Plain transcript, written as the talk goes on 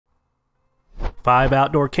5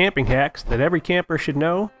 outdoor camping hacks that every camper should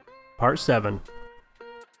know, Part 7.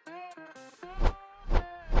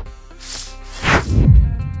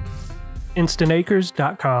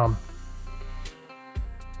 InstantAcres.com.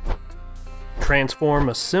 Transform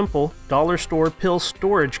a simple dollar store pill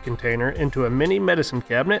storage container into a mini medicine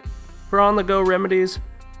cabinet for on-the-go remedies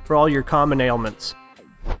for all your common ailments.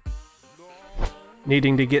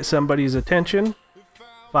 Needing to get somebody's attention?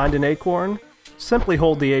 Find an acorn? Simply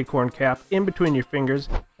hold the acorn cap in between your fingers,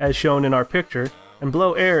 as shown in our picture, and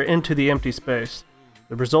blow air into the empty space.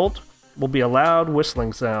 The result will be a loud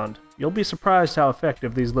whistling sound. You'll be surprised how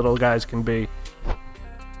effective these little guys can be.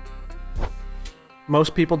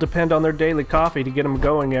 Most people depend on their daily coffee to get them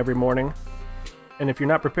going every morning. And if you're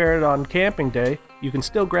not prepared on camping day, you can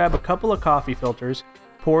still grab a couple of coffee filters,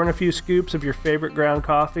 pour in a few scoops of your favorite ground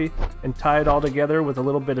coffee, and tie it all together with a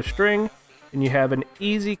little bit of string, and you have an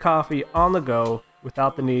easy coffee on the go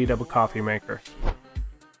without the need of a coffee maker.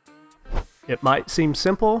 It might seem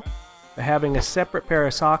simple, but having a separate pair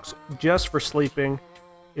of socks just for sleeping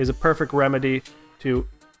is a perfect remedy to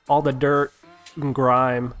all the dirt and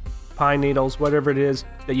grime, pine needles, whatever it is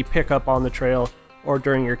that you pick up on the trail or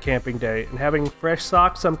during your camping day. And having fresh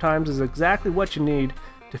socks sometimes is exactly what you need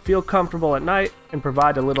to feel comfortable at night and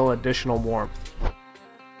provide a little additional warmth.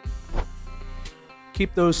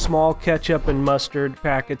 Keep those small ketchup and mustard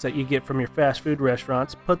packets that you get from your fast food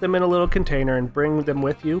restaurants, put them in a little container and bring them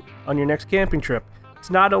with you on your next camping trip. It's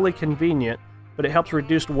not only convenient, but it helps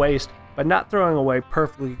reduce waste by not throwing away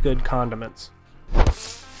perfectly good condiments.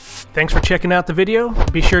 Thanks for checking out the video.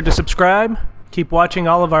 Be sure to subscribe. Keep watching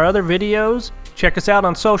all of our other videos. Check us out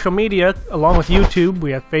on social media along with YouTube.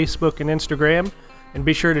 We have Facebook and Instagram. And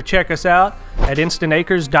be sure to check us out at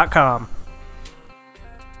InstantAcres.com.